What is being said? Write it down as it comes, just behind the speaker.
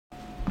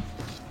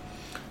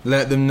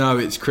Let them know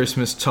it's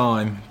Christmas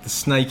time. The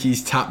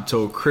Snakies Tap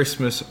Talk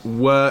Christmas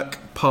Work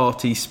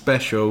Party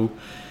Special.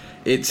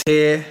 It's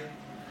here.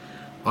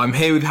 I'm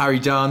here with Harry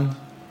Dunn,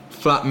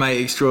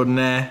 flatmate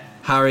extraordinaire.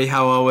 Harry,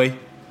 how are we?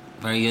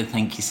 Very good,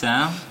 thank you,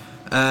 Sam.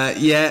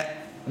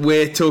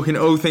 We're talking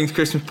all things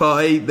Christmas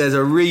party. There's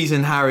a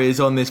reason Harry is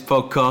on this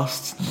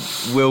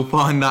podcast. We'll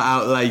find that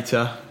out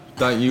later.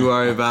 Don't you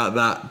worry about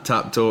that,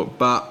 Tap Talk.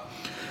 But,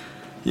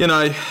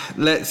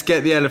 let's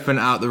get the elephant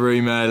out the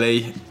room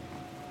early.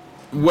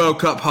 World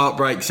Cup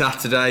heartbreak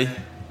Saturday.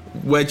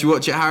 Where'd you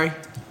watch it, Harry?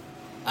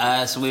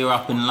 So we were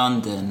up in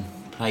London,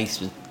 a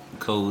place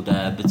called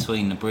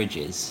Between the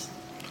Bridges.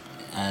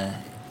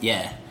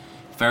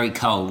 Very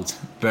cold.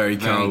 Very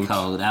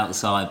cold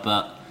outside,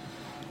 but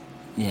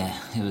yeah,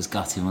 it was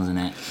gutting, wasn't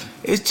it?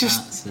 It's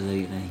just...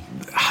 Absolutely.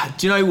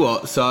 Do you know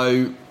what?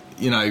 So,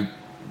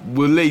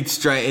 we'll lead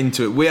straight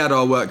into it. We had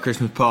our work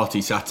Christmas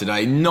party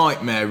Saturday.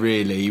 Nightmare,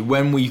 really,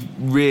 when we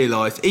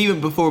realised, even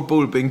before a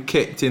ball had been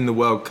kicked in the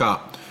World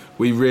Cup,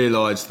 we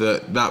realised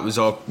that was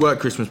our work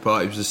Christmas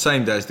party. It was the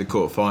same day as the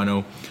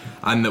quarter-final,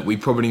 and that we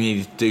probably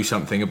needed to do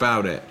something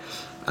about it.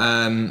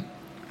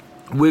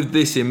 With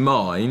this in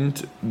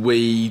mind,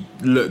 we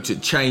looked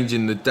at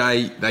changing the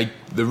date.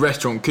 The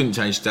restaurant couldn't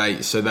change the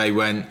date, so they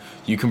went,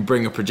 you can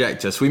bring a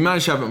projector. So we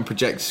managed to have it on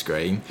projector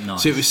screen.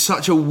 Nice. So it was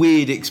such a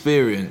weird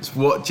experience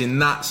watching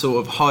that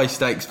sort of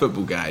high-stakes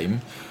football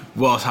game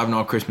whilst having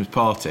our Christmas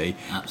party.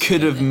 Absolutely.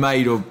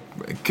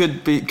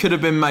 Could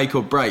have been make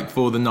or break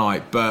for the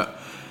night, but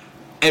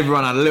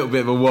everyone had a little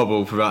bit of a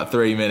wobble for about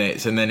 3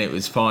 minutes, and then it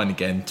was fine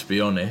again, to be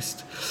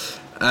honest.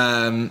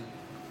 So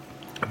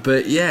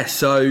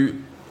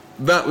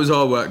that was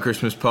our work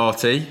Christmas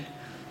party.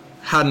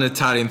 Had an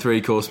Italian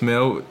 3-course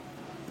meal.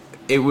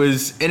 It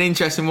was an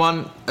interesting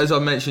one, as I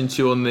mentioned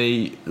to you on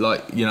the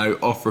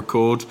off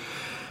record.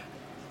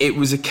 It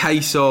was a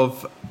case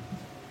of,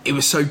 it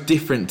was so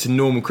different to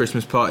normal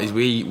Christmas parties.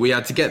 We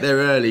had to get there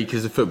early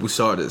because the football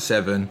started at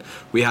 7.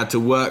 We had to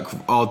work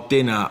our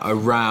dinner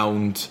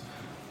around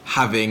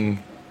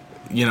having,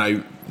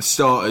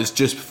 starters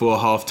just before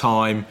half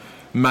time,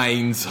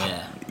 mains.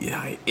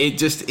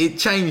 It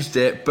changed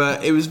it,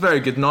 but it was a very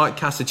good night.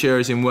 Casa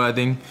Churros in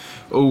Worthing,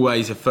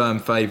 always a firm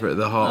favourite at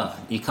the heart.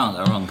 You can't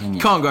go wrong, can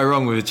you? Can't go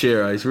wrong with a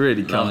churros,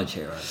 really can't. Love a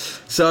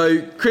churros.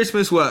 So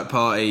Christmas work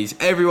parties,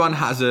 everyone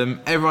has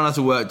them. Everyone has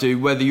a work do.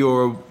 Whether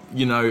you're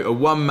a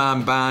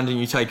one-man band and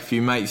you take a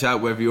few mates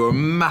out, whether you're a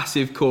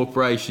massive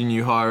corporation,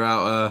 you hire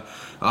out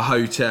a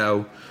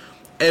hotel.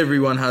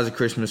 Everyone has a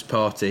Christmas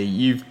party.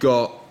 You've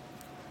got,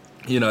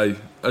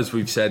 as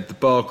we've said, the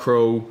bar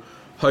crawl,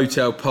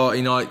 hotel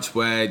party nights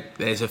where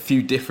there's a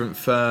few different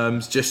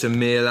firms, just a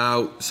meal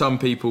out. Some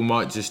people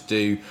might just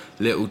do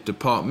little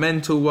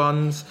departmental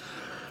ones.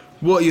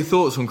 What are your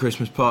thoughts on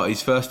Christmas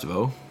parties, first of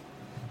all?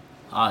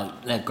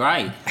 They're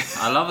great.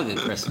 I love a good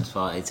Christmas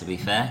party, to be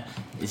fair.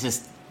 It's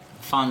just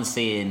fun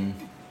seeing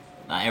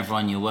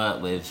everyone you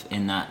work with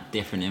in that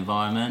different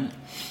environment.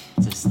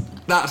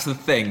 That's the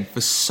thing.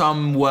 For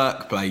some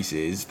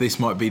workplaces, this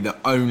might be the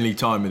only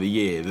time of the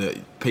year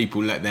that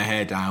people let their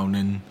hair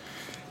down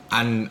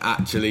and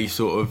actually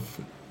sort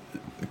of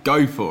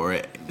go for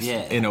it,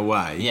 in a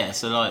way. Yeah,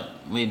 so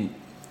we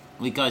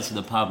go to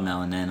the pub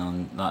now and then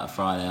on a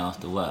Friday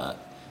after work,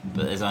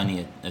 but there's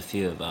only a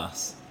few of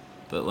us.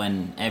 But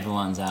when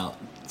everyone's out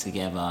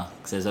together,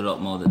 because there's a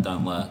lot more that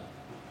don't work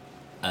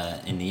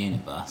in the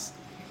unit bus,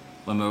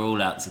 when we're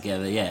all out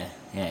together,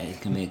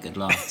 it can be a good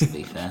laugh, to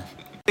be fair.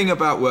 The thing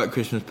about work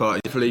Christmas parties,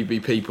 hopefully be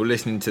people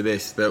listening to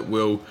this this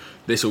will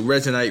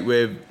resonate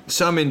with.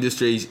 Some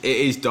industries, it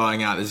is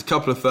dying out. There's a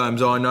couple of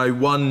firms I know,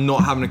 one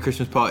not having a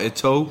Christmas party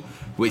at all,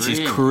 which is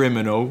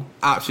criminal,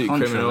 absolutely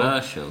criminal.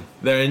 Controversial.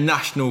 They're a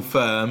national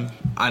firm,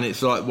 and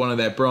it's like one of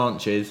their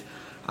branches,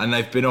 and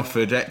they've been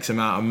offered X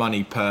amount of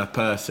money per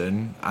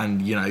person,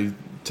 and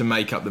to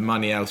make up the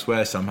money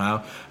elsewhere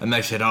somehow, and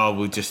they've said,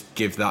 we'll just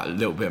give that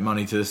little bit of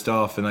money to the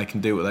staff and they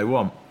can do what they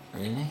want.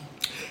 Really?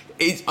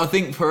 I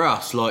think for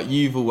us,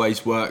 you've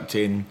always worked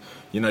in,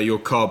 your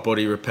car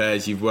body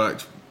repairs. You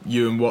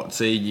and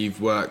Watsy, you've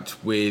worked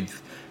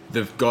with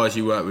the guys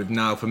you work with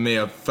now. For me,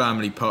 a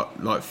family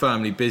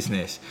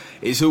business.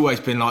 It's always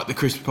been the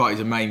Christmas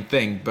party's a main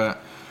thing. But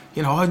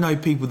I know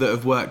people that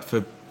have worked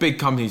for big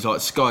companies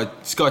like Sky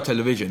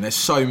Television. There's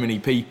so many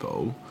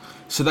people,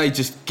 so they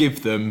just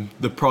give them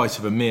the price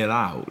of a meal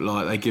out.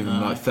 They give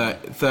them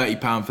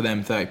 £30 for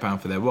them,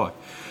 £30 for their wife.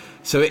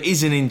 So it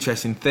is an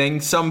interesting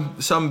thing.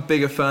 Some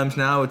bigger firms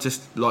now are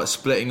just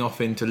splitting off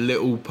into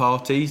little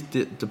parties,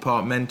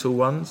 departmental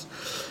ones.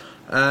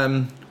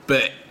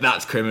 But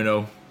that's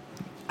criminal.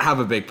 Have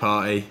a big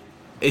party.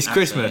 It's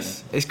Absolutely.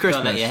 Christmas. It's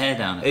Christmas. Gotta let your hair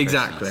down at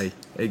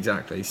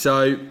Exactly.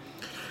 So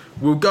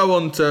we'll go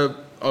on to,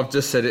 I've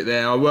just said it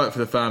there, I work for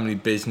the family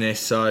business,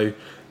 so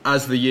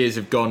as the years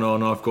have gone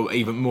on, I've got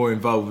even more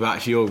involved with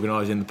actually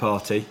organising the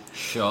party.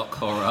 Shock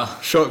horror.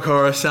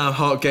 Sam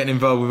Hart getting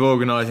involved with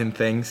organising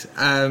things.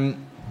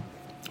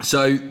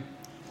 So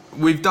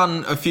we've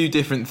done a few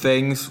different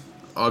things.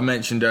 I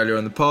mentioned earlier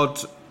on the pod,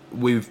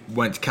 we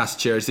went to Casa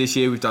Chairs this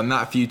year. We've done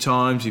that a few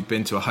times. We've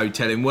been to a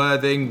hotel in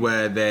Worthing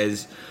where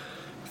there's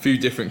a few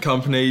different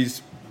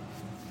companies.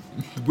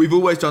 We've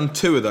always done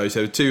 2 of those.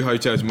 There were 2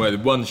 hotels in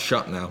Worthing. One's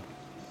shut now.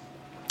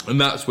 And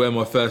that's where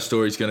my first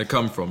story is going to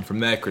come from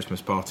their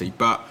Christmas party.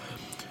 But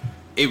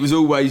it was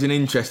always an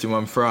interesting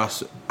one for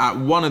us. At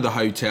one of the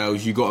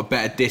hotels, you got a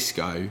better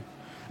disco.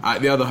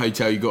 At the other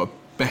hotel, you got a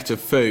better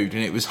food.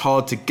 And it was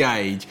hard to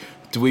gauge,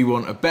 do we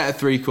want a better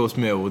 3-course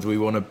meal or do we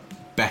want a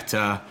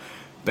better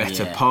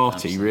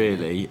party, absolutely.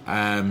 Really?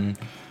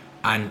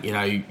 And, you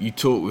know, you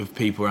talk with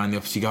people around the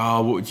office, you go,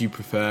 oh, what would you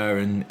prefer?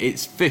 And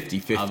it's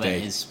 50-50. I bet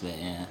it is split,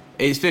 yeah.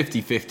 It's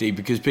 50-50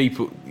 because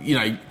people, you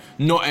know,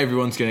 not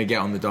everyone's going to get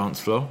on the dance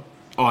floor.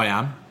 I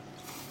am.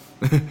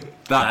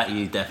 that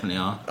you definitely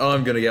are.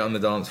 I'm going to get on the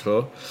dance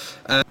floor.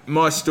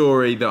 My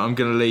story that I'm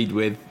going to lead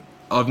with,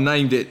 I've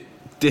named it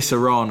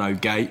Disaronno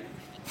Gate.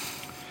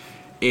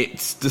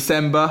 It's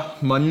December.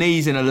 My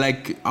knee's in a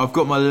leg. I've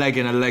got my leg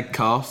in a leg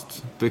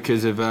cast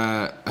because of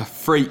a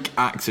freak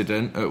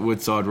accident at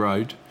Woodside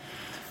Road.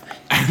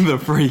 And the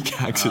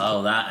freak accident.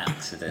 Oh, that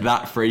accident.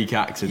 That freak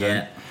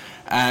accident.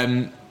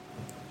 Yeah.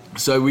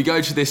 So we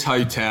go to this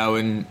hotel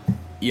and,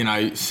 you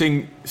know,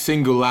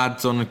 single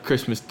lads on a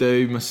Christmas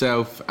do,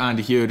 myself,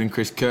 Andy Hewitt and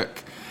Chris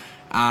Cook.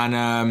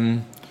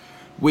 And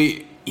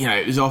we, you know,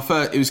 it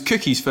was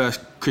Cookie's first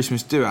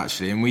Christmas do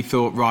actually, and we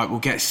thought, right, we'll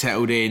get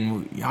settled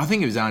in. I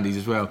think it was Andy's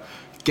as well.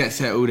 Get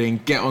settled in,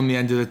 get on the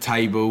end of the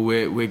table.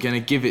 We're going to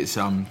give it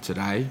some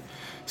today.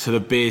 So the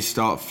beers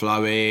start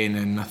flowing,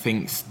 and I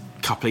think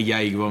a couple of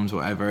Jaeger bombs,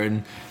 whatever.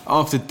 And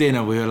after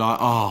dinner, we were like,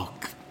 oh,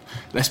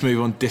 let's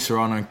move on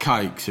Disaronno and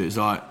Coke. So it was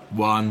like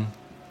 1,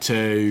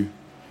 2,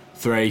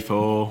 3,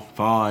 4,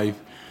 5.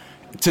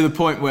 To the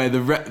point where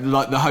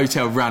the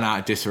hotel ran out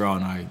of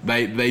Disaronno.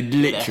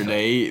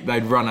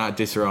 They'd run out of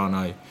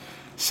Disaronno.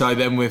 So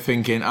then we're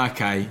thinking,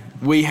 okay,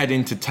 we head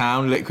into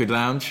town, Liquid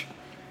Lounge,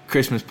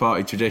 Christmas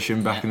party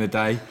tradition back in the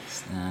day.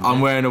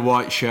 I'm wearing a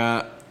white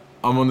shirt.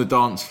 I'm on the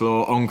dance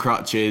floor on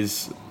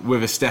crutches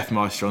with a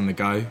Steffmeister on the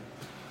go.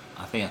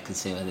 I think I can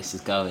see where this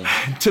is going.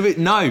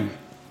 No.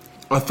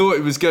 I thought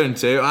it was going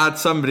to. I had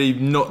somebody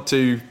not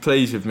too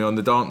pleased with me on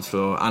the dance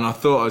floor, and I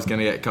thought I was going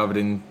to get covered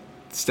in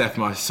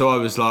Steffmeister. So I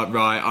was like,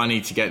 right, I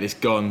need to get this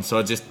gone. So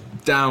I just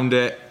downed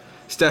it.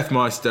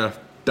 Steffmeister,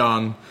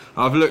 done.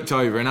 I've looked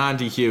over, and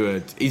Andy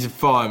Hewitt, he's a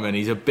fireman,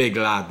 he's a big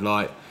lad.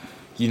 Like,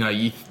 you know,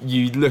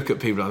 you look at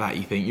people like that,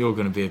 you think you're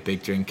going to be a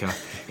big drinker.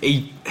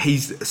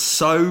 He's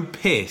so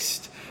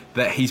pissed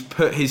that he's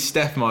put his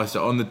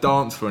Steffmeister on the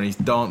dance floor and he's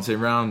dancing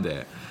around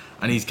it.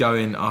 And he's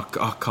going, I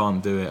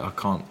can't do it. I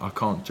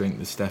can't drink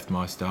the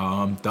Steffmeister.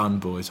 I'm done,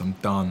 boys. I'm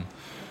done.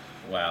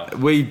 Wow.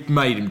 We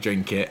made him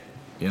drink it,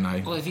 you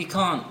know. Well, if you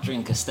can't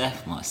drink a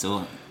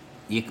Steffmeister,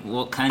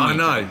 what can you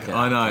drink?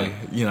 I know.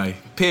 You know,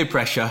 peer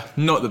pressure,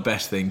 not the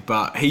best thing.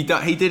 But he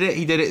did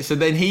it. So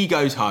then he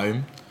goes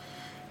home,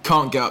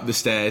 can't get up the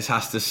stairs,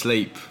 has to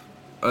sleep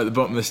at the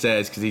bottom of the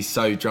stairs because he's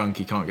so drunk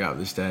he can't get up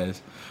the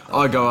stairs.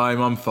 I go home,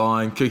 I'm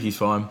fine, Cookie's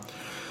fine.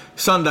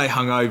 Sunday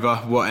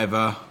hungover,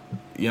 whatever.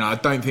 You know, I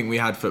don't think we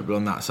had football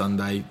on that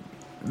Sunday.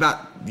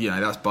 That, you know,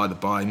 that's by the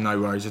by,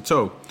 no worries at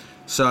all.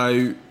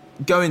 So,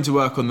 go into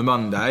work on the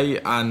Monday,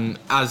 and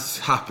as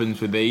happens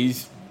with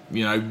these,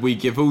 you know, we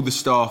give all the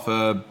staff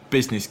a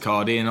business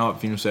card, Ian Art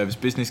Funeral Service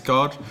business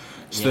card,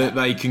 so that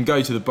they can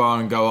go to the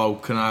bar and go, oh,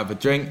 can I have a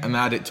drink? And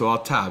add it to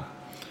our tab.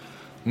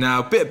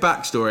 Now, a bit of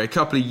backstory, a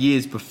couple of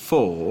years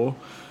before,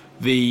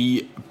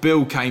 the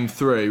bill came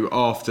through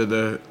after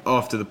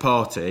the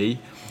party,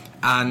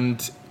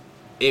 and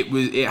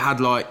it had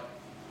like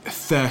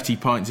 30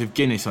 pints of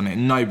Guinness on it,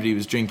 and nobody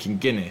was drinking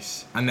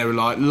Guinness, and there were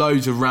like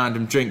loads of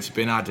random drinks had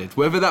been added.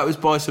 Whether that was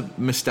by some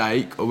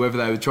mistake or whether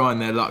they were trying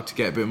their luck to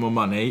get a bit more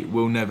money,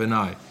 we'll never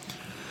know.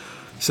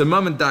 So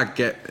mum and dad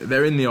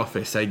they're in the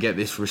office, they get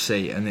this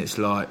receipt, and it's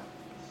like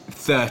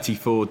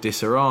 34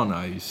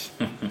 Disaronnos.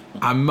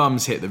 And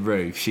mum's hit the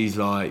roof. She's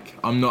like,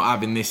 I'm not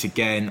having this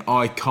again.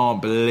 I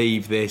can't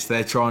believe this.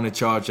 They're trying to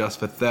charge us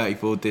for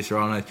 34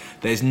 Disaronnos.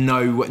 There's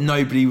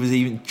nobody was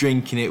even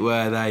drinking it,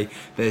 were they?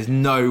 There's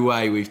no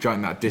way we've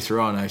drunk that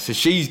Disaronno. So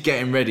she's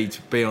getting ready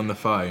to be on the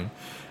phone,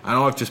 and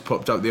I've just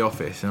popped up the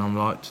office, and I'm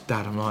like,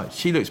 Dad,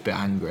 she looks a bit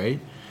angry.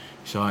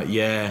 She's like,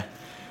 yeah,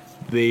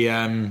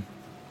 the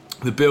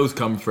bill's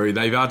come through.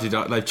 They've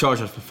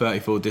charged us for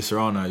 34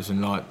 Disaronnos,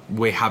 and like,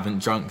 we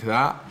haven't drunk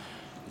that.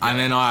 And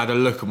then I had a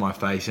look on my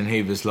face, and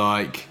he was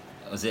like,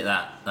 was it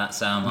that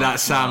Sam Hart? That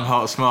Sam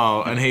Hart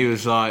smile. And he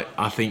was like,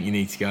 I think you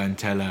need to go and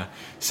tell her.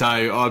 So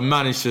I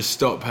managed to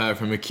stop her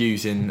from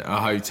accusing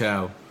a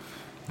hotel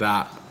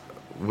that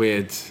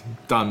we'd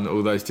done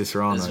all those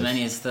Disaronnos. As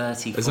many as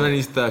 34. As many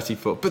as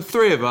 34. But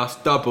 3 of us,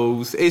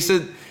 doubles. It's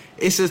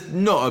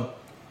not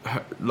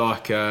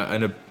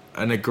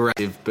an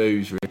aggressive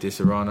booze with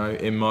Disaronno,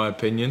 in my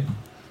opinion.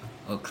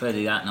 Well,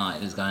 clearly that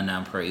night it was going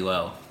down pretty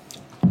well.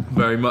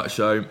 Very much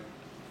so.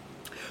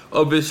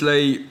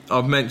 Obviously,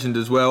 I've mentioned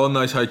as well, on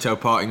those hotel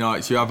party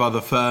nights, you have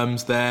other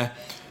firms there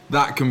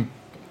that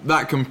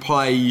can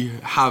play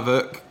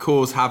havoc,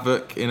 cause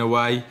havoc in a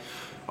way.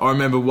 I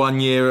remember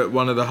one year at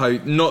one of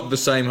the not the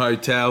same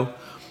hotel,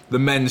 the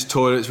men's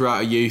toilets were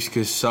out of use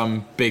because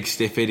some big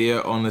stiff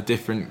idiot on a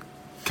different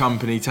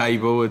company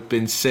table had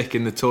been sick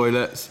in the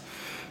toilets.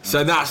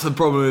 So that's the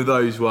problem with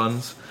those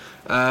ones.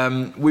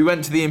 We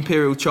went to the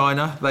Imperial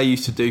China. They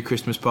used to do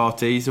Christmas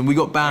parties, and we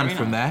got banned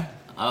from there.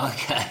 Oh,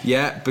 okay.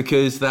 Yeah,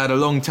 because they had a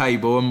long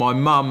table, and my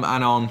mum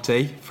and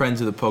auntie,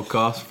 friends of the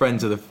podcast,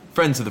 friends of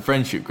the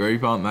friendship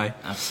group, aren't they?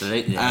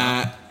 Absolutely.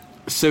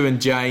 Sue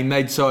and Jane,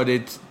 they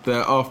decided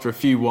that after a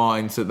few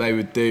wines that they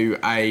would do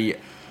a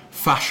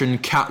fashion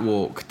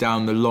catwalk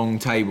down the long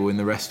table in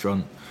the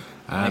restaurant,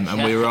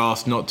 and we were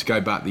asked not to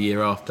go back the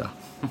year after.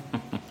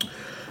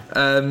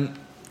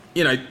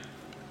 You know,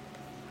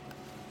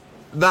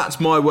 that's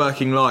my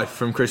working life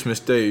from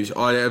Christmas do's.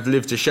 I have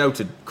lived a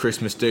sheltered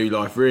Christmas do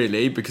life,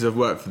 really, because I've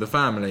worked for the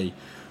family.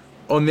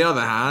 On the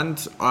other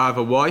hand, I have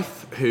a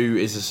wife who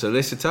is a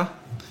solicitor,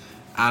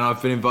 and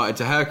I've been invited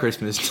to her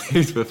Christmas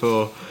do's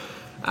before.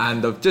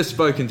 And I've just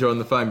spoken to her on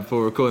the phone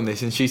before recording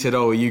this, and she said,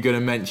 "Oh, are you going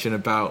to mention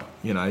about,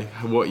 you know,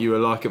 what you were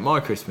like at my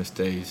Christmas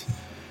do's?"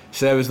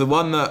 So there was the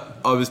one that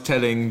I was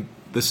telling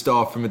the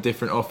staff from a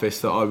different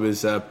office that I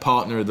was a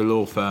partner of the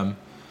law firm,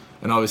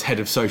 and I was head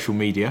of social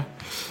media.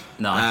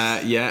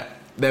 Nice. Yeah.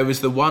 There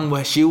was the one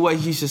where she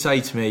always used to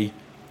say to me,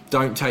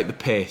 "Don't take the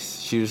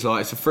piss." She was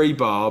like, "It's a free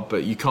bar,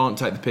 but you can't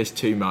take the piss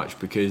too much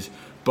because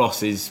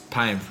boss is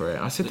paying for it."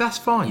 I said, "That's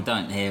fine." You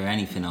don't hear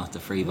anything after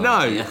free bar.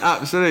 No,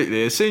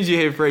 absolutely. As soon as you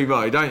hear free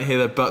bar, you don't hear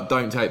the "but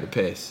don't take the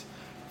piss."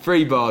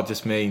 Free bar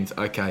just means,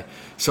 okay.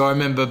 So I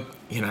remember,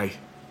 you know,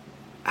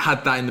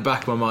 had that in the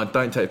back of my mind,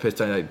 don't take the piss,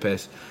 don't take the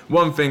piss.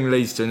 One thing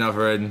leads to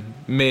another, and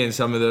me and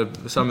some of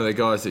the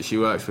guys that she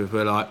works with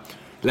were like,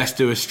 let's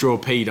do a straw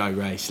pedo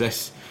race.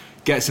 Let's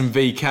get some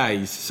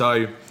VKs.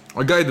 So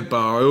I go to the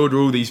bar, I order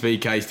all these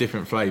VKs,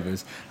 different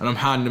flavours, and I'm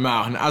handing them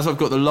out. And as I've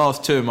got the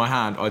last two in my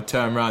hand, I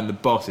turn around, the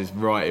boss is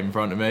right in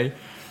front of me.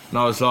 And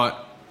I was like,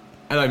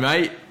 "Hello,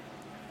 mate.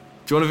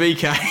 Do you want a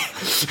VK?"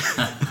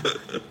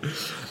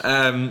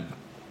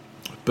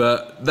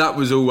 But that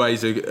was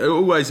always a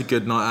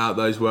good night out,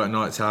 those work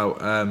nights out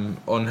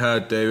on her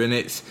do. And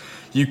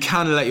you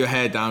can let your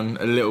hair down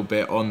a little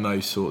bit on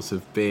those sorts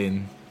of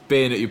being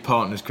at your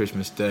partner's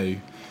Christmas do,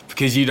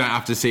 because you don't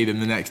have to see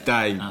them the next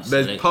day. Absolutely.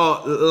 There's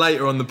part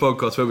later on the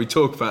podcast where we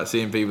talk about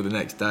seeing people the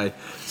next day,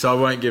 so I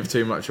won't give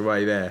too much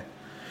away there.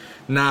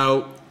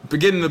 Now,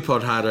 beginning of the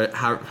pod, Harry.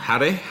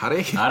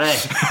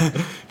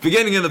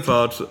 Beginning of the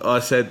pod, I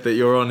said that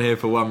you're on here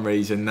for one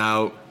reason.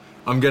 Now,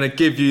 I'm going to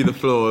give you the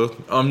floor.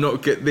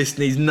 This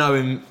needs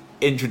no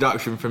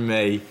introduction from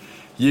me.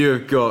 You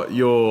have got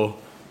your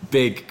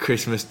big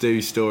Christmas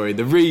do story.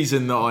 The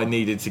reason that I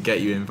needed to get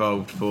you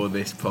involved for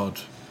this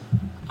pod.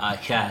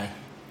 Okay.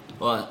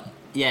 Well,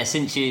 yeah,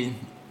 since you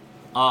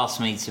asked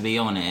me to be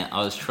on it,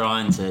 I was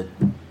trying to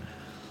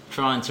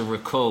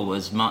recall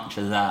as much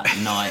of that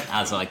night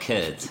as I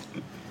could.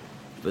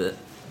 But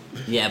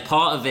yeah,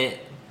 part of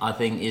it I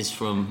think is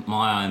from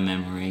my own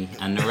memory,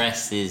 and the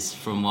rest is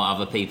from what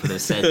other people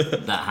have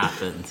said that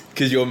happened.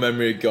 Because your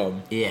memory had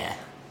gone. Yeah.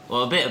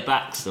 Well, a bit of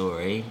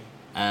backstory.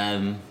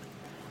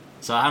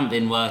 So I haven't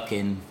been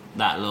working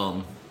that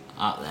long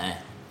up there,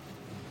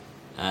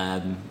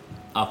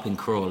 up in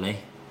Crawley.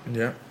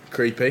 Yeah,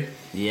 creepy.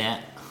 Yeah,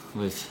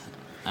 with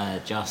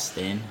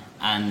Justin,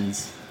 and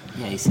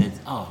yeah, he said,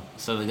 "Oh,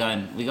 so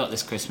we got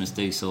this Christmas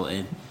do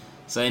sorted."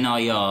 So in our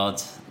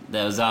yard,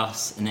 there was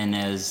us, and then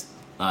there was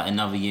like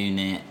another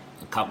unit,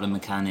 a couple of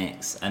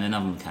mechanics, and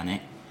another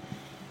mechanic.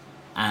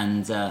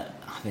 And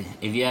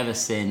if you ever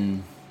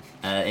seen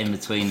In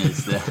Between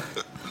Us,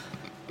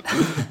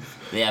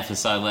 the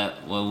episode where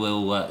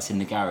Will works in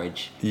the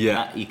garage,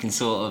 yeah, you can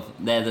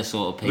they're the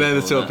sort of people. They're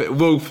the sort of people.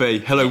 Wolfie,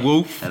 hello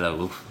Wolf. Hello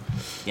Wolf.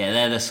 Yeah,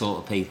 they're the sort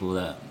of people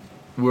that.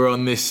 We're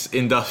on this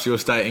industrial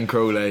estate in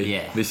Crawley.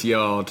 Yeah. This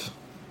yard.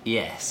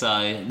 Yeah.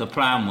 So the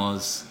plan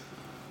was,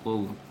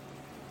 we'll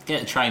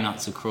get a train up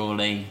to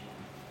Crawley,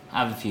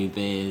 have a few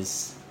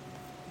beers.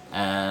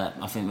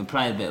 I think we'll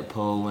play a bit of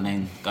pool and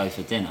then go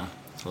for dinner.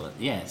 I thought,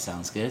 yeah, it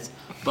sounds good.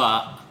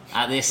 But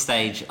at this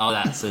stage,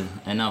 that's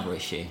another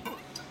issue.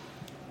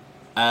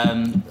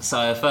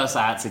 So first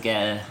I had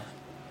to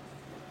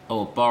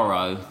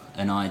borrow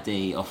an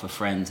ID off a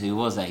friend who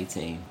was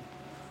 18.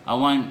 I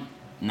won't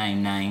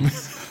name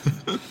names,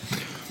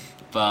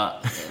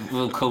 but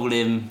we'll call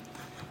him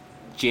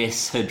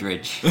Jis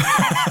Hoodridge.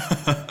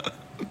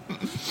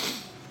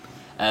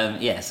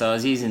 So I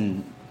was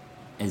using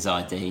his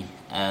ID.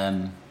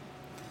 As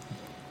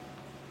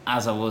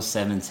I was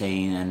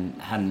 17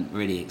 and hadn't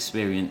really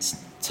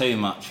experienced too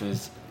much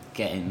with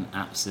getting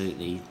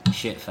absolutely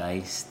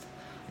shit-faced,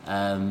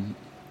 I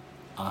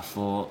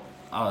thought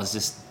I was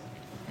just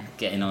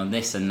getting on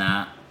this and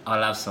that.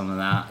 I'll have some of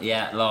that.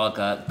 Yeah,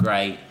 lager,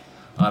 great.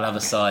 I'll have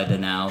a cider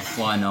now.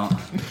 Why not?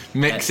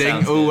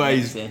 Mixing,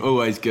 always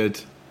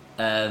good.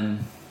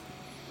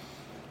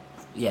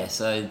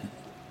 So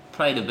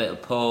played a bit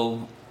of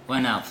pool,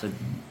 went out for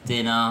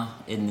dinner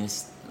in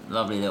this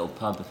lovely little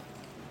pub.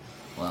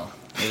 Well,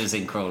 it was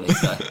in Crawley,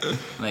 so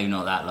maybe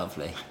not that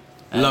lovely.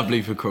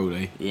 Lovely for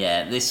Crawley.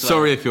 Yeah, this.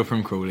 Sorry if you're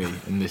from Crawley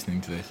and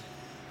listening to this.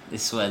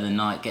 This is where the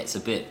night gets a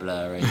bit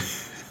blurry,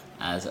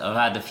 as I've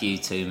had a few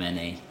too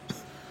many.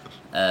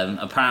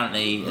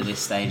 Apparently, at this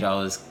stage, I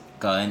was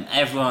going,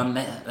 everyone,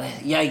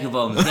 Jaeger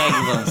bombs,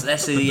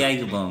 let's do the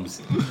Jaeger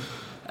bombs.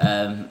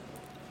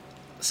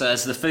 So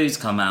as the food's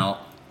come out,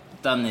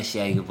 done this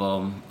Jaeger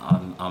bomb,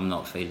 I'm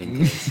not feeling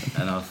good,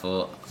 and I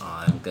thought,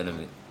 I'm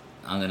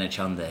gonna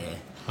chunder here.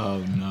 Oh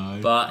no!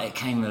 But it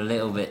came a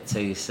little bit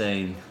too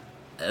soon.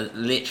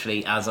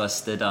 Literally, as I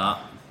stood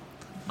up,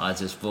 I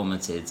just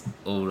vomited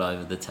all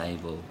over the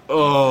table.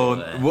 Oh,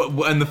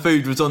 and the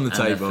food was on the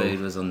table? The food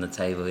was on the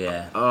table,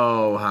 yeah.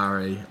 Oh,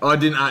 Harry. I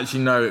didn't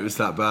actually know it was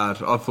that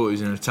bad. I thought it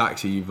was in a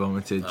taxi you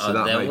vomited, so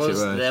that makes it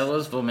worse. There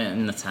was vomit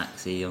in the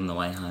taxi on the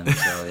way home,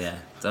 so yeah.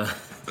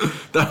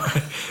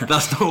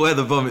 That's not where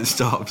the vomit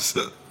stops.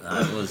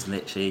 That was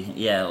literally,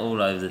 yeah,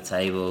 all over the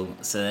table.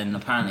 So then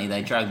apparently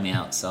they dragged me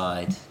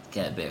outside,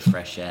 get a bit of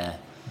fresh air,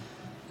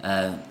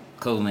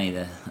 called me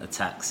a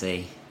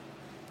taxi.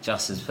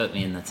 Justice put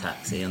me in the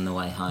taxi on the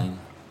way home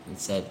and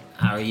said,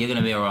 Harry, you're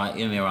going to be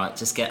alright,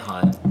 just get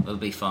home, we'll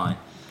be fine.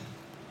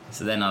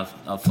 So then I've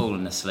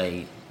fallen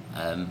asleep,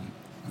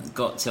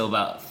 got till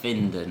about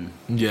Findon.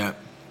 Yeah,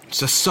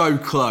 so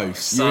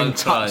close, you're in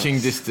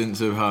touching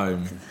distance of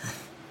home.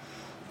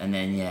 And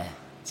then, yeah,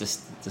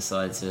 just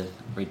decided to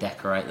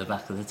redecorate the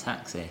back of the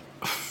taxi.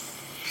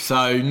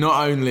 So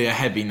not only a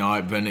heavy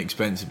night, but an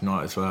expensive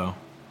night as well.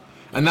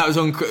 And that was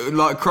on,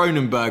 like,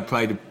 Cronenberg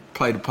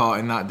played a part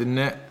in that, didn't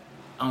it?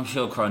 I'm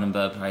sure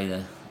Cronenberg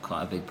played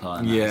quite a big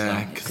part in that.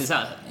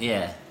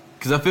 Yeah,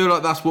 because I feel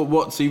like that's what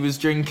Watsy was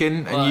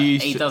drinking, and well,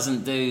 he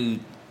doesn't do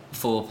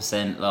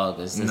 4% lagers,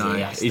 does he? No,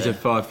 he's a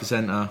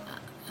 5%er.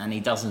 And he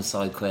does them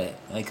so quick.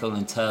 They call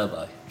him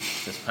Turbo.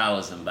 Just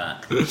powers them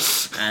back.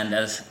 And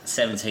as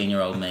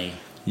 17-year-old me,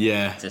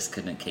 just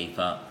couldn't keep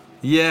up.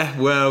 Yeah,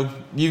 well,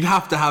 you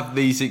have to have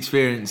these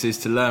experiences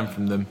to learn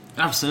from them.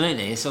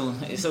 Absolutely, it's all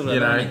a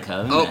learning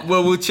curve, isn't it?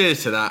 Well, we'll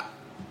cheers to that.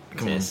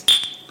 Cheers.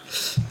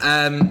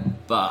 On.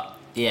 But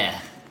yeah,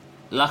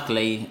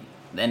 luckily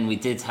then we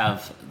did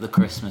have the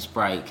Christmas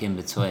break in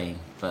between.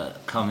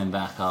 But coming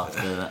back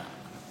after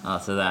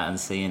that and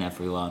seeing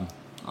everyone,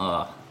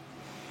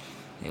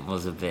 it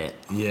was a bit.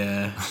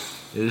 Yeah,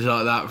 it was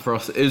like that for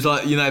us. It was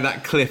like, you know,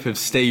 that clip of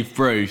Steve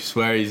Bruce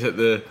where he's at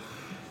the.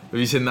 Have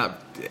you seen that?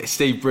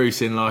 Steve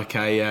Bruce in like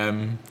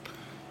a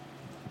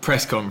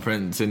press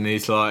conference, and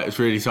he's like, it's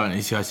really silent.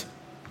 He goes,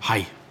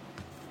 "Hey."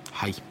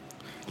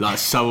 Like,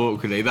 so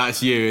awkwardly.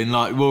 That's you, and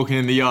like walking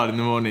in the yard in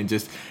the morning,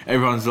 just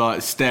everyone's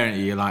like staring at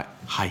you, like,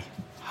 hey.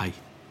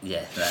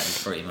 Yeah, that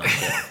is pretty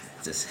much it.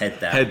 Just head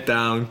down. Head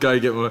down, go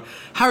get more.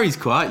 Harry's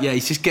quiet, yeah,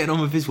 he's just getting on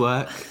with his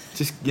work.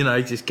 Just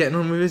getting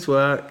on with his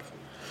work.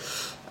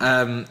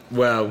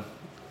 Well,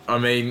 I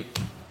mean,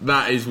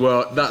 that's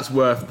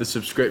worth the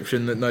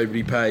subscription that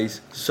nobody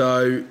pays.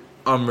 So,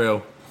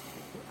 unreal.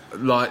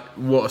 Like,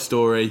 what a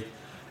story.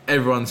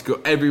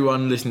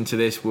 Everyone listening to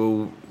this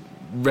will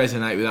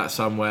resonate with that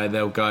somewhere.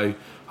 They'll go,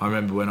 I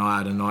remember when I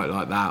had a night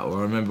like that, or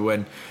I remember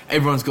when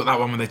everyone's got that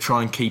one where they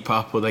try and keep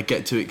up or they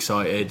get too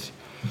excited.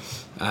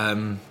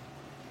 And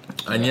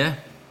yeah,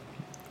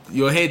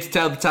 you're here to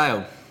tell the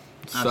tale.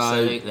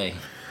 Absolutely.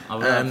 I've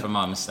learned from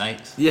my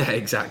mistakes. Yeah,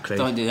 exactly.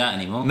 Don't do that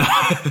anymore.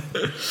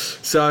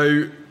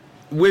 So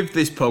with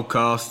this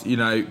podcast, you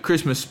know,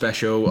 Christmas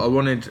special, I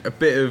wanted a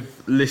bit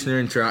of listener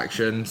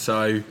interaction,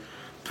 so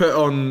put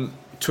on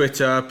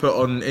Twitter, put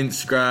on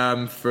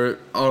Instagram,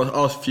 I'll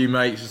ask a few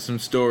mates for some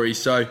stories.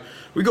 So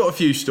we got a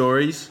few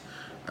stories.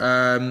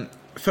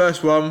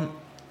 First one,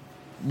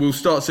 we'll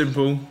start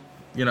simple,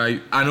 you know,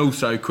 and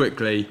also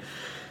quickly.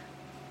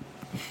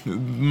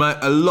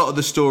 A lot of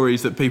the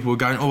stories that people were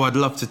going, I'd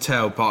love to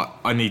tell, but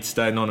I need to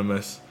stay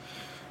anonymous,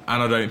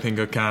 and I don't think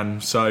I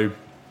can. So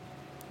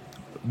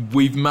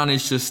we've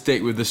managed to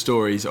stick with the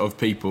stories of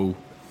people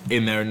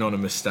in their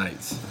anonymous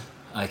states.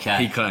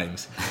 Okay. He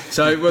claims.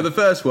 So, well, the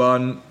first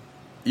one,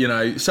 you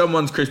know,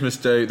 someone's Christmas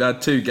do. They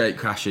had 2 gate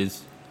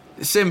crashes.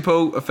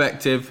 Simple,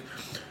 effective.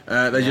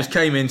 They just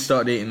came in,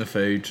 started eating the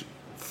food.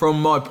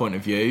 From my point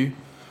of view,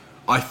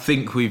 I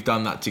think we've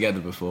done that together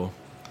before.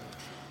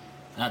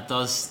 That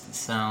does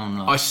sound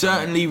like... I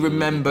certainly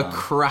remember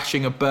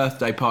crashing a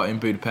birthday party in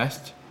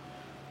Budapest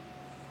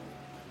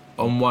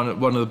on one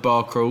of the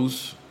bar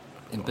crawls.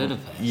 In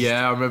Budapest?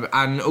 Yeah, I remember.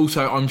 And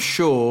also, I'm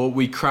sure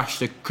we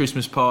crashed a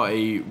Christmas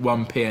party,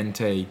 one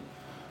PNT.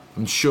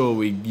 I'm sure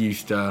we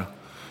used to...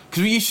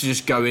 Because we used to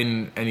just go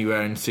in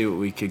anywhere and see what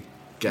we could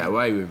get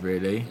away with,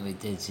 really. We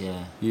did,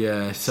 yeah.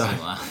 Yeah, so...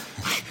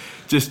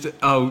 just,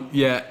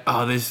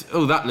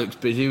 that looks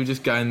busy. We'll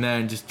just go in there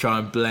and just try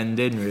and blend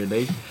in,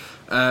 really.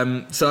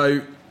 So,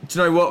 do you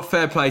know what?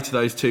 Fair play to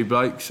those 2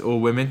 blokes, or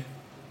women.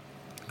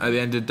 At the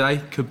end of the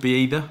day, could be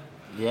either.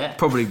 Yeah.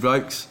 Probably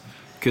blokes,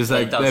 because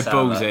they're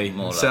ballsy.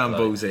 Like sound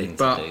ballsy.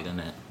 But, do, doesn't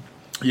it?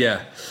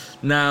 Yeah.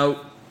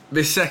 Now,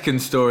 this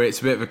second story, it's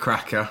a bit of a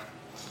cracker.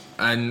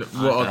 And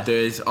what I'll do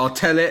is I'll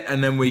tell it,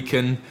 and then we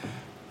can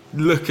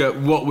look at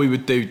what we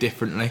would do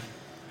differently.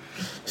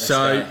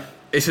 So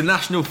it's a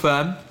national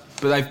firm.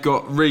 but they've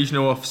got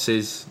regional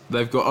offices.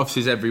 They've got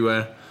offices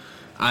everywhere,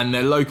 and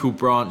their local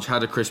branch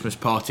had a Christmas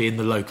party in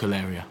the local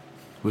area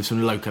with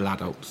some local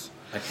adults.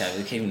 Okay,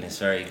 we're keeping this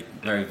very,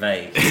 very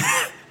vague.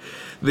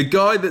 The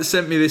guy that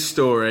sent me this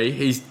story,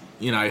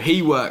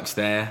 he works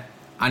there,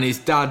 and his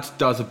dad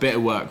does a bit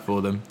of work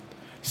for them.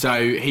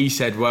 So he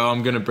said, well,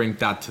 I'm going to bring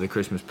Dad to the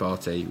Christmas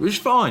party, which is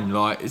fine.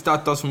 Like, his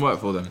dad does some work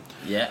for them.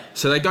 Yeah.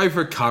 So they go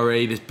for a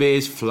curry, there's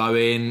beers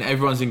flowing,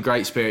 everyone's in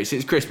great spirits.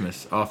 It's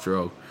Christmas, after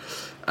all.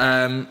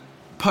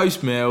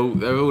 Post-meal,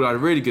 they've all had a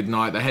really good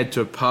night. They head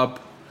to a pub.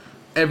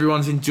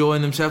 Everyone's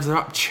enjoying themselves. They're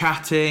up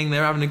chatting.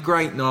 They're having a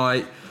great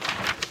night.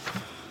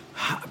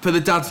 But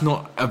the dad's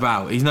not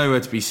about. He's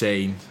nowhere to be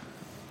seen.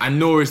 And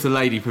nor is the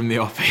lady from the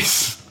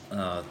office.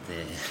 Oh,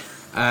 dear.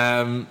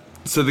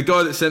 So the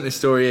guy that sent this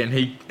story in,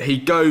 he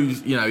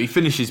goes, he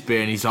finishes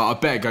beer and he's like, I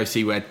better go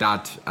see where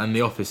Dad and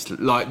the office,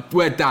 like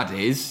where Dad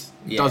is.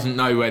 Yeah. Doesn't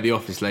know where the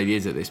office lady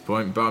is at this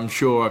point, but I'm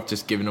sure I've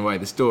just given away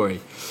the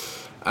story.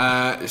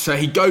 So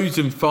he goes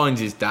and finds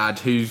his dad,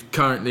 who's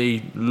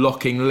currently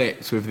locking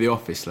lips with the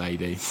office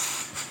lady.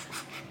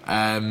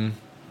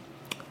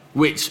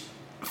 Which,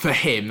 for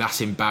him,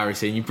 that's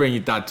embarrassing. You bring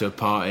your dad to a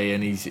party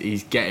and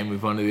he's getting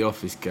with one of the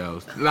office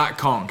girls. That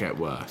can't get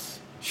worse,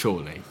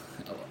 surely.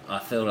 I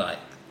feel like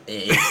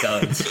it is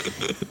going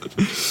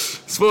to.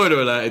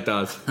 Spoiler alert, it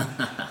does.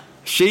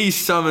 She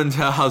summoned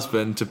her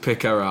husband to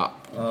pick her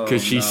up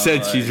because she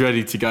said she's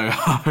ready to go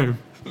home.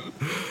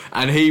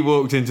 And he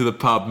walked into the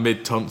pub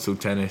mid-tonsil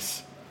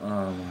tennis.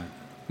 Oh, my.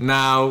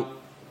 Now,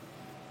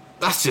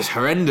 that's just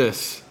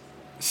horrendous.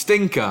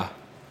 Stinker.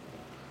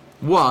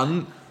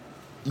 One,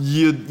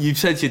 you've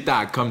said to your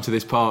dad, come to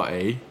this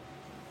party.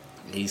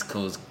 He's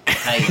caused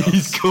chaos.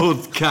 He's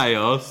caused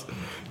chaos.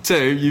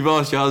 Two, you've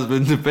asked your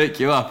husband to pick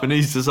you up and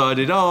he's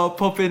decided, I'll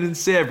pop in and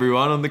see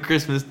everyone on the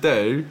Christmas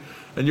do,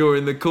 and you're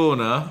in the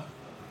corner.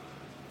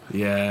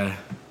 Yeah.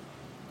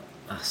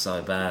 That's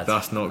so bad.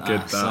 That's not good,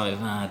 That's so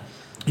bad.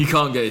 You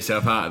can't get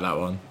yourself out of that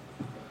one.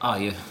 Oh,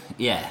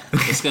 yeah.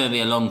 It's going to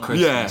be a long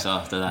Christmas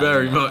after that.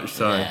 Very isn't it? much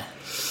so. Yeah.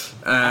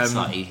 That's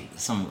like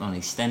some on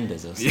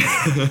EastEnders or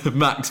something. Yeah,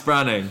 Max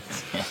Branning.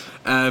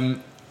 Yeah.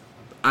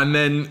 And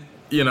then,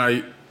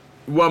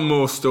 one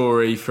more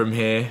story from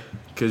here,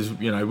 because,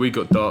 we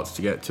got darts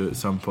to get to at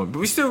some point, but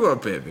we still got a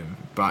bit of him.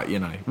 But,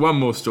 one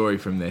more story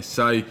from this.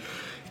 So, it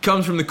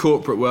comes from the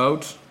corporate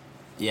world.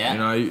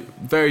 Yeah.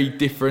 Very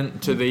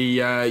different to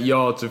the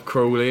yards of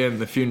Crawley and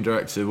the funeral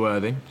directors of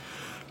Worthing.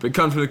 But it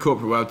comes from the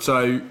corporate world.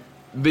 So,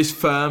 this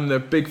firm, they're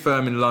a big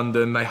firm in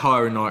London, they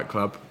hire a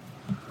nightclub.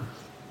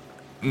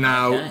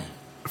 Now,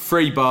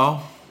 free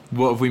bar.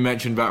 What have we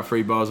mentioned about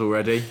free bars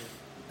already?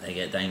 They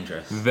get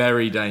dangerous.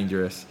 Very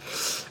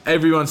dangerous.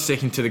 Everyone's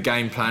sticking to the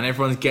game plan.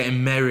 Everyone's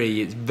getting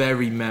merry. It's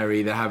very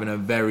merry. They're having a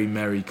very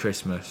merry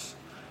Christmas.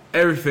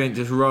 Everything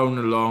just rolling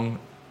along,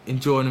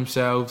 enjoying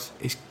themselves.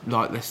 It's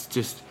like, let's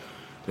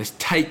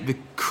take the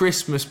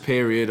Christmas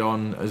period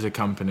on as a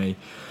company.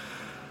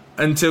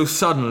 Until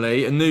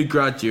suddenly, a new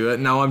graduate,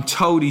 now I'm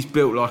told he's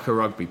built like a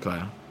rugby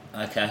player.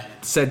 Okay.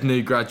 Said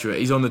new graduate,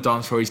 he's on the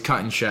dance floor, he's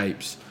cutting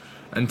shapes.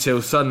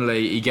 Until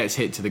suddenly he gets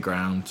hit to the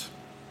ground.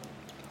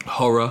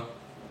 Horror.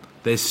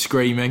 There's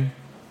screaming.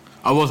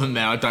 I wasn't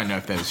there, I don't know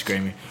if they were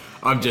screaming.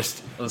 I'm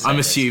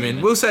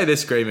assuming. We'll say they're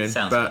screaming.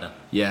 Sounds but better.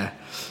 Yeah.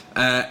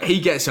 He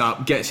gets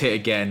up, gets hit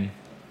again.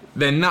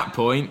 Then that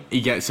point,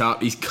 he gets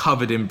up, he's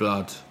covered in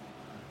blood.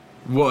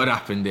 What had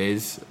happened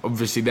is,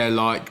 obviously they're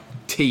like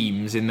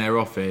teams in their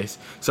office.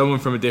 Someone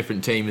from a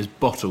different team has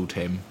bottled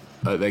him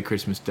at their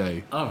Christmas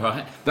do. All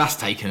right. That's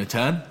taken a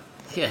turn.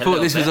 Yeah,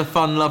 Thought this was a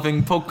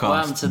fun-loving podcast. What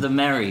happened to the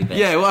merry bit?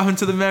 Yeah, what happened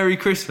to the Merry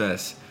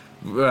Christmas?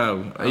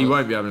 Well, he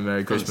won't be having a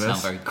Merry Doesn't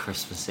Christmas. sound very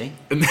Christmassy.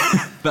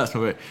 That's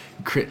not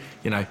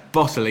it.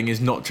 Bottling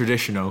is not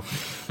traditional.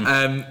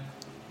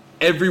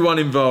 Everyone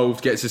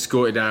involved gets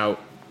escorted out.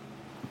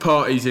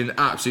 Party's in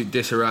absolute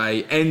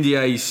disarray.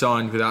 NDAs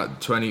signed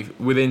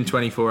within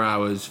 24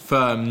 hours.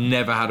 Firm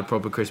never had a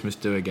proper Christmas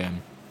do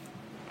again.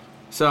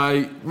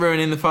 So,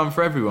 ruining the fun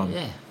for everyone.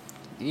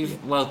 Yeah.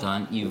 Well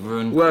done. You've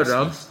ruined Well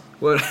Christmas. done.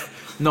 Well,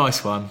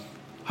 nice one.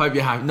 Hope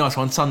you're happy. Nice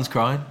one. Son's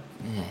crying.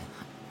 Yeah.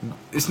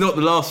 It's not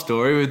the last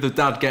story with the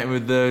dad getting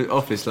with the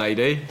office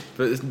lady,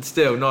 but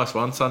still, nice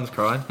one. Son's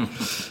crying.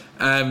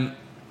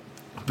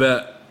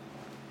 But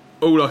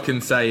all I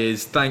can say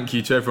is thank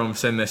you to everyone for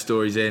sending their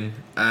stories in.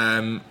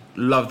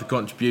 Love the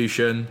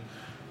contribution.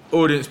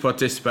 Audience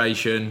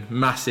participation,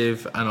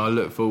 massive, and I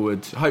look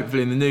forward,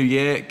 hopefully in the new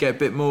year, get a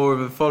bit more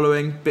of a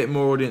following, bit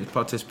more audience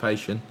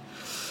participation.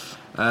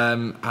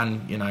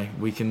 And,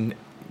 we can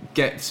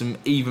get some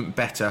even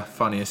better,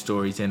 funnier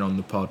stories in on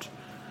the pod.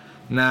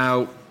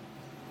 Now,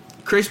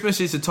 Christmas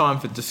is a time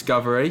for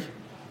discovery.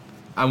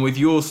 And with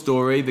your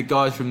story, the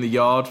guys from the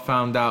yard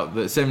found out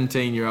that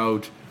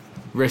 17-year-old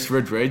Rhys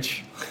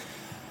Rudridge,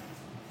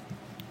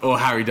 or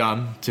Harry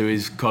Dunn to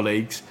his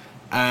colleagues,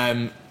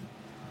 got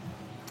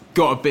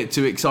a bit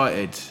too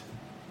excited.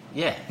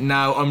 Yeah.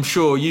 Now, I'm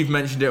sure you've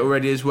mentioned it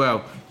already as well.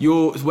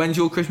 When's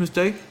your Christmas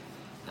do?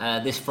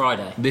 This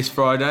Friday. This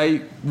Friday.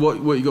 What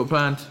you got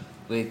planned?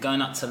 We're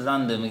going up to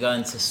London. We're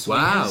going to Swingers.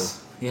 Wow.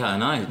 Yeah, I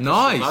know.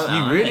 Nice,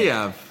 you really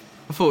have.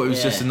 I thought it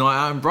was just a night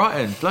out in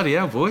Brighton. Bloody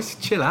hell, boys,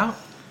 chill out.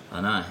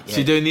 I know. Yeah. So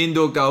you're doing the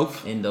indoor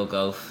golf? Indoor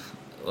golf.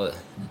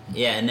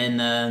 Yeah, and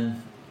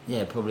then,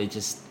 probably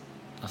just,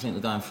 I think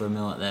we're going for a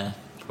meal up there.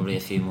 Probably a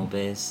few more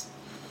beers.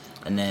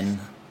 And then,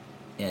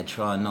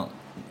 try and not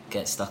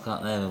get stuck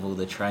up there with all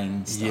the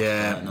train stuff.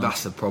 Yeah,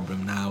 that's the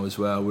problem now as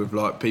well, with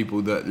like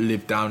people that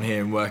live down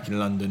here and work in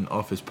London,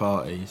 office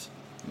parties.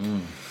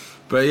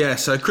 But yeah,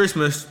 so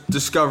Christmas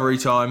discovery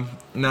time.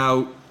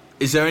 Now,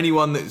 is there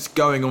anyone that's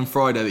going on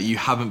Friday that you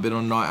haven't been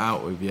on night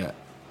out with yet?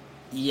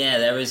 Yeah,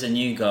 there is a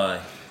new guy.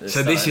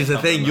 So this is the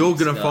thing, you're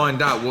going to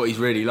find out what he's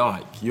really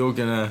like. You're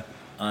going to...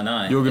 I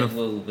know, it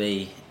will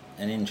be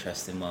an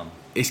interesting one.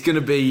 It's going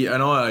to be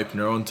an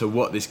eye-opener onto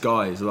what this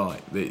guy is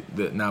like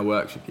that now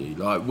works with you.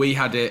 Like, we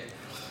had it...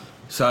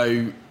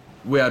 So,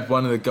 we had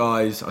one of the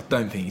guys... I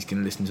don't think he's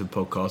going to listen to the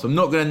podcast. I'm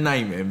not going to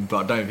name him,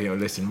 but I don't think he'll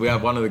listen. We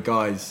had one of the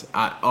guys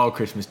at our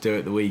Christmas do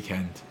at the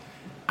weekend.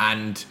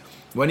 And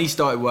when he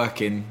started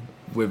working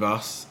with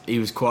us, he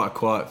was quite a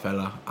quiet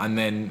fella. And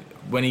then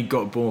when he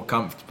got more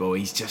comfortable,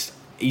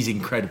 he's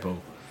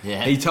incredible.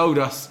 Yeah. He told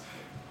us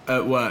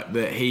at work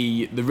that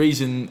the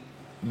reason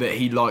that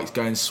he likes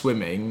going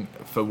swimming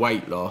for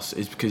weight loss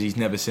is because he's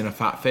never seen a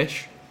fat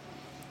fish.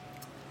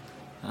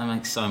 That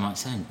makes so much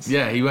sense.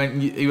 Yeah, he went,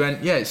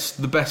 yeah, it's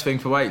the best thing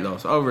for weight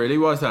loss. Oh, really?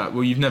 Why is that?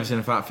 Well, you've never seen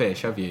a fat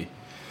fish, have you?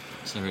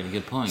 That's a really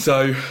good point.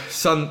 So,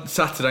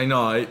 Saturday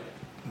night,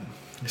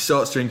 he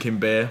starts drinking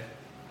beer,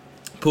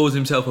 pours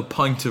himself a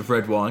pint of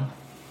red wine.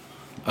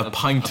 A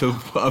pint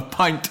of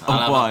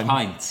wine. A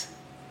pint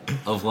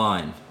of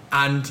wine.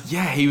 And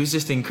yeah, he was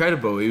just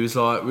incredible. He was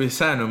like, we were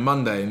saying on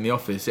Monday in the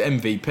office,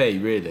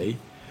 MVP really.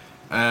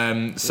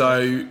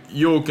 So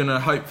you're going to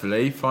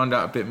hopefully find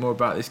out a bit more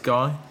about this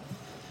guy.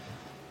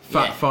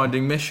 Fact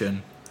finding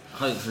mission.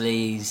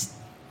 Hopefully he's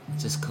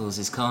just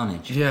causes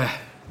carnage. Yeah.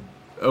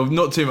 Oh,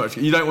 not too much.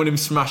 You don't want him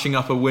smashing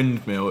up a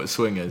windmill at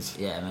Swingers.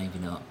 Yeah, maybe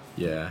not.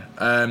 Yeah.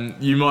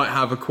 You might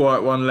have a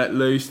quiet one let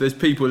loose. There's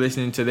people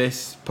listening to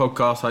this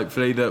podcast,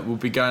 hopefully, that will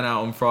be going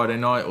out on Friday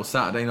night or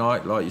Saturday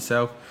night, like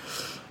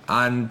yourself.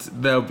 And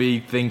they'll be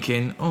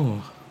thinking,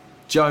 oh,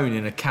 Joan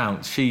in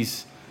accounts,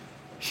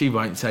 she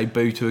won't say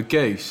boo to a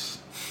goose.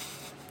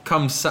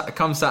 Come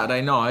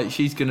Saturday night,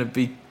 she's going to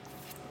be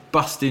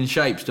busting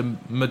shapes to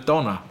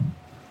Madonna.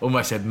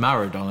 Almost said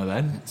Maradona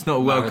then. It's not a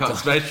World Cup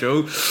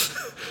special.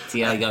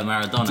 Diego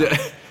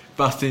Maradona.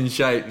 Busting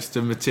shapes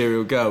to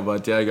Material Girl by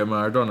Diego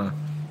Maradona.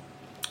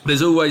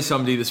 There's always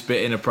somebody that's a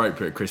bit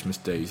inappropriate Christmas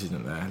dues,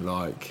 isn't there?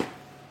 Like,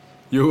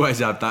 you always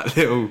have that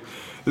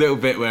little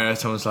bit where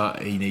someone's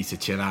like, he needs to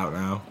chill out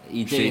now.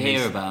 You do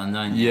hear about them,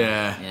 don't you?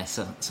 Yeah. Yeah,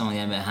 so someone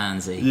getting a bit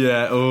handsy.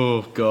 Yeah,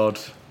 oh God.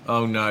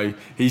 Oh no.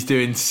 He's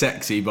doing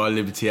Sexy by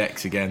Liberty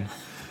X again.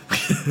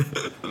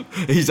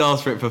 He's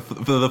asked for it for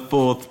the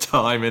fourth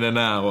time in an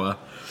hour.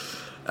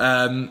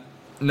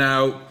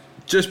 Now,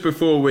 just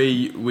before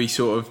we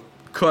sort of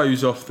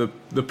close off the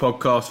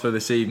podcast for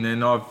this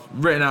evening, I've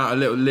written out a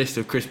little list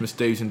of Christmas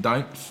do's and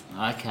don'ts.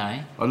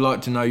 Okay. I'd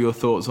like to know your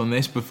thoughts on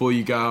this before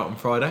you go out on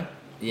Friday.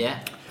 Yeah,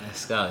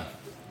 let's go.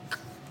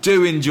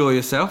 Do enjoy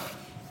yourself.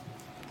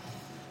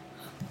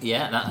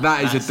 Yeah,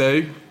 that is a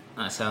do.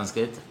 That sounds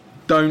good.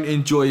 Don't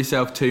enjoy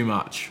yourself too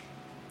much.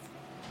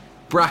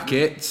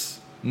 Brackets,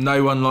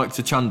 no one likes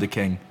a Chunder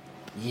King.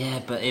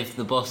 Yeah, but if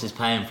the boss is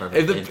paying for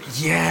everything.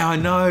 Yeah, I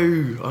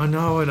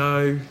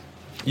know.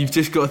 You've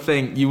just got to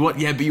think, but you want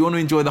to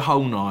enjoy the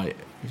whole night.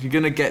 If you're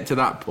going to get to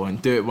that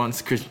point, do it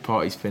once the Christmas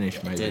party's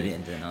finished, maybe. Do it at the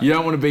end of the night. You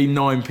don't want to be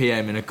 9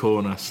 PM in a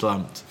corner,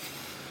 slumped,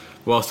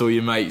 whilst all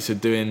your mates are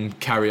doing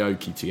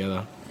karaoke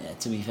together. Yeah,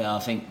 to be fair, I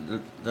think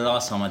the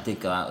last time I did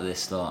go out with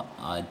this lot,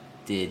 I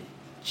did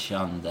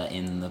chunder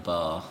in the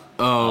bar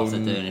after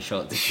doing a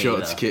shot of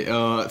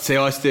tequila. See,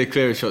 I steer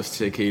clear of shots of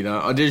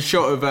tequila. I did a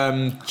shot of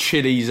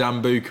chili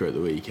Zambuca at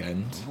the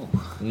weekend.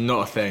 Ooh.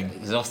 Not a thing.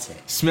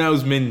 Exotic.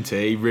 Smells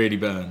minty, really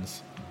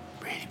burns.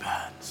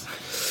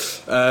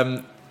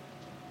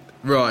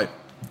 Right.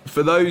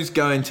 For those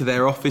going to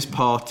their office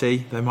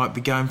party, they might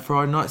be going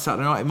Friday night,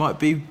 Saturday night, it might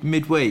be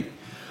midweek.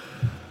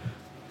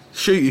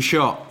 Shoot your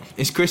shot.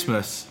 It's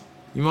Christmas.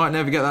 You might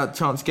never get that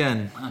chance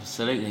again.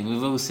 Absolutely.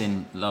 We've all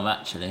seen Love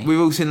Actually. We've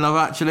all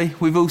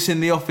seen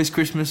The Office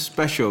Christmas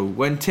special.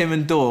 When Tim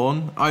and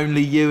Dawn,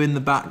 only you in the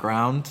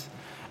background,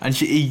 and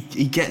he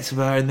gets with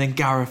her, and then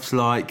Gareth's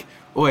like,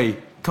 oi,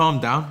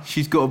 calm down,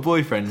 she's got a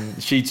boyfriend.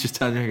 And she just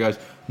turns around and goes,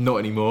 not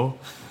anymore.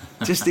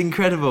 Just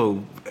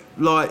incredible.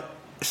 Like,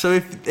 so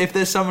if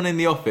there's someone in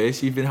the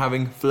office you've been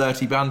having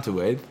flirty banter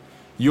with,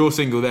 you're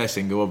single, they're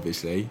single,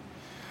 obviously,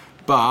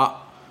 but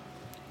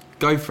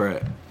go for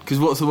it. Because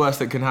what's the worst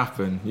that can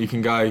happen? You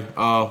can go,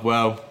 oh,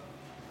 well,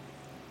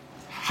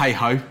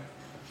 hey-ho.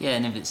 Yeah,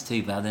 and if it's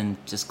too bad, then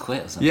just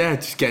quit or something. Yeah,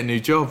 just get a new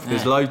job.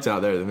 There's loads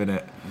out there at the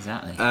minute.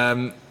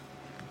 Exactly.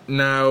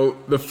 Now,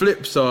 the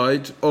flip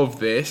side of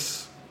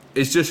this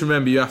is just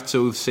remember you have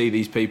to see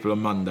these people on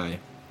Monday.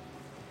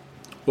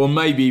 Or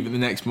maybe even the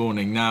next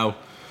morning. Now,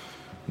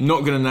 I'm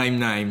not going to name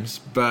names,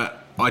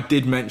 but I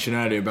did mention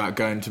earlier about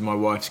going to my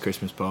wife's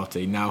Christmas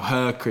party. Now,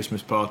 her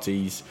Christmas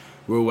parties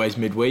were always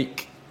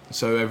midweek,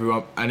 so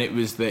everyone, and it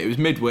was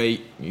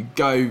midweek. You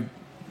go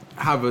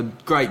have a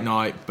great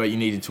night, but you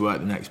needed to work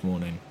the next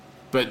morning.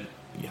 But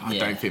I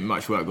don't think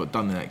much work got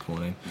done the next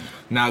morning.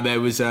 Now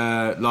there was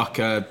an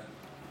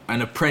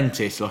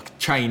apprentice, like a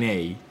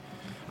trainee,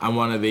 and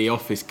one of the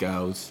office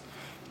girls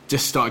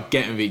just started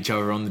getting with each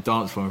other on the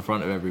dance floor in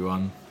front of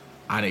everyone.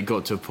 And it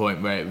got to a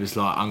point where it was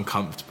like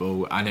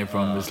uncomfortable, and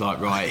everyone was like,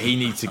 right, he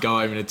needs to go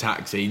home in a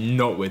taxi,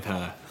 not with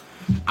her.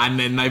 And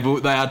then they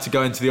had to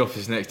go into the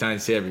office next day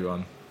and see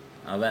everyone.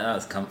 I bet that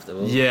was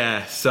comfortable.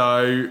 Yeah,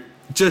 so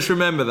just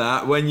remember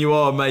that when you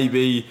are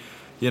maybe,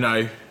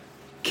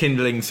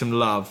 kindling some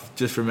love,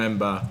 just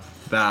remember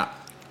that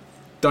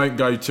don't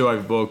go too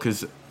overboard,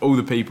 because all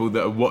the people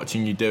that are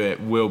watching you do it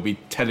will be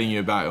telling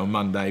you about it on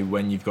Monday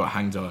when you've got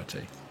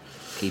anxiety.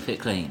 Keep it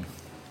clean.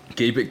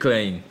 Keep it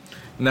clean.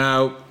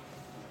 Now,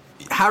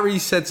 Harry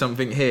said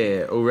something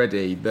here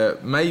already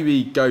that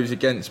maybe goes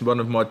against one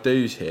of my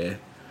do's here.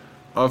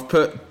 I've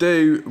put,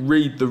 do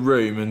read the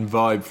room and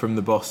vibe from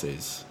the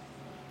bosses.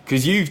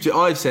 Because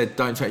I've said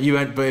don't take, you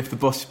went, but if the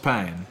boss is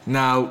paying.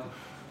 Now,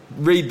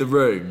 read the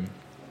room.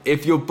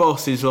 If your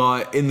boss is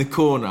like in the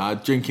corner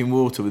drinking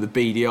water with a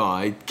beady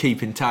eye,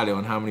 keeping tally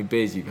on how many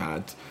beers you've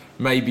had,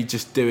 maybe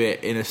just do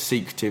it in a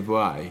secretive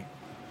way.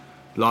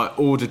 Like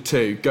order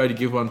 2, go to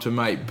give one to a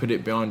mate, put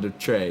it behind a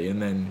tree,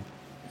 and then...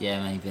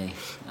 Yeah, maybe.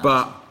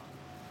 But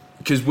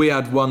because we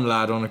had one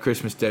lad on a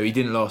Christmas do, he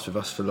didn't last with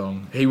us for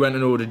long. He went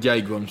and ordered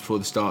Jaeger bombs before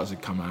the starters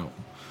had come out.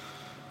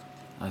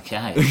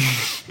 Okay.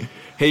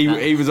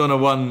 he was on a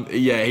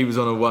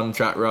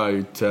one-track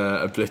road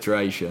to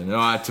obliteration, and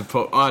I had to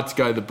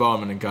go to the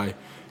barman and go,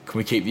 can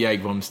we keep the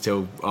Jaeger bombs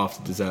till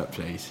after dessert,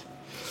 please?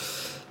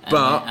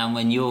 And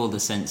when you're the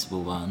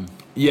sensible one.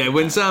 Yeah,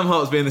 when Sam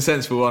Hart's being the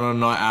sensible one on a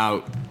night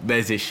out,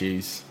 there's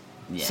issues.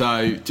 Yeah.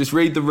 So just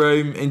read the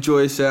room, enjoy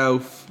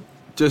yourself.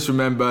 Just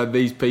remember,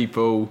 these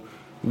people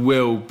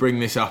will bring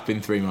this up in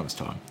 3 months'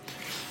 time.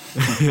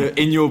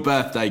 In your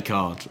birthday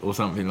card or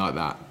something like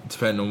that,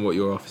 depending on what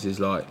your office is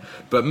like.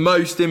 But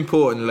most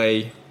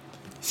importantly,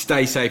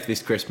 stay safe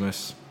this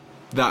Christmas.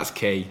 That's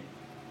key.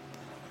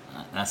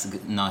 That's a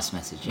nice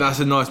message. Yeah. That's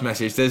a nice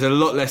message. There's a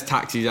lot less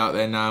taxis out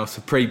there now,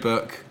 so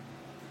pre-book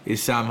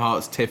is Sam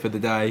Hart's tip of the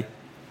day.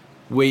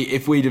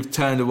 If we'd have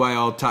turned away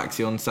our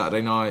taxi on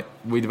Saturday night,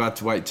 we'd have had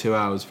to wait 2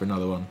 hours for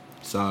another one.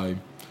 So...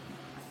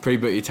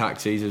 pre-book your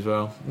taxis as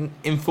well.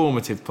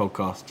 Informative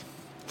podcast.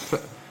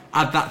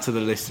 Add that to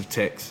the list of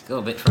ticks. Got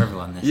a bit for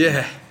everyone this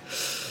year.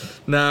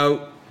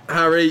 Now,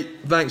 Harry,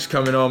 thanks for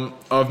coming on.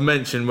 I've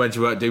mentioned when's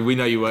your work due. We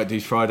know your work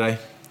due's Friday.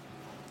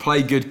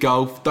 Play good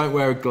golf. Don't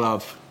wear a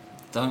glove.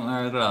 Don't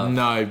wear a glove?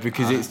 No,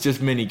 because it's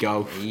just mini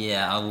golf.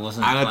 Yeah, I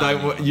wasn't.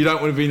 And you don't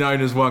want to be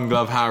known as One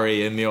Glove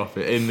Harry in the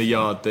office, in the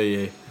yard, do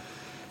you?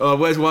 Oh,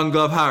 where's One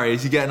Glove Harry?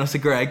 Is he getting us a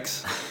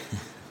Greggs?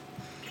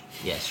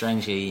 Yeah,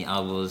 strangely, I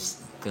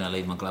was going to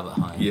leave my glove at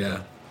home.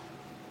 Yeah.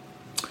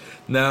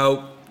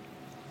 Now,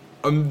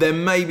 there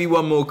may be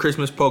one more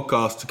Christmas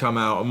podcast to come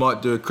out. I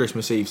might do a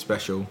Christmas Eve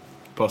special,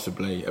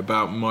 possibly,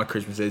 about my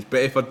Christmases.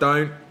 But if I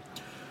don't,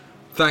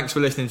 thanks for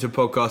listening to the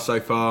podcast so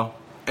far.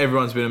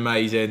 Everyone's been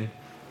amazing.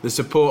 The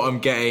support I'm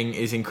getting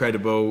is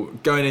incredible.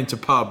 Going into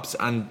pubs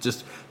and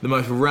just the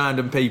most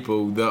random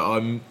people that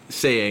I'm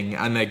seeing,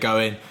 and they're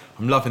going,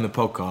 I'm loving the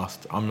podcast.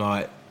 I'm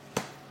like,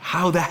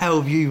 how the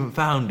hell have you even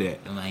found it?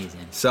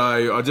 Amazing.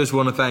 So I just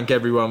want to thank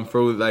everyone for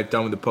all that they've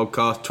done with the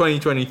podcast.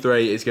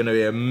 2023 is going to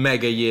be a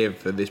mega year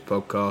for this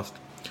podcast.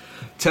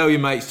 Tell your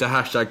mates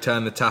to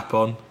 #turn the tap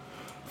on.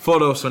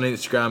 Follow us on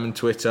Instagram and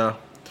Twitter.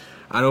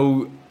 And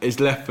all is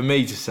left for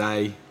me to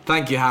say,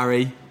 thank you,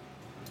 Harry.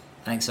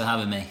 Thanks for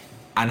having me.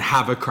 And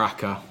have a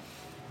cracker.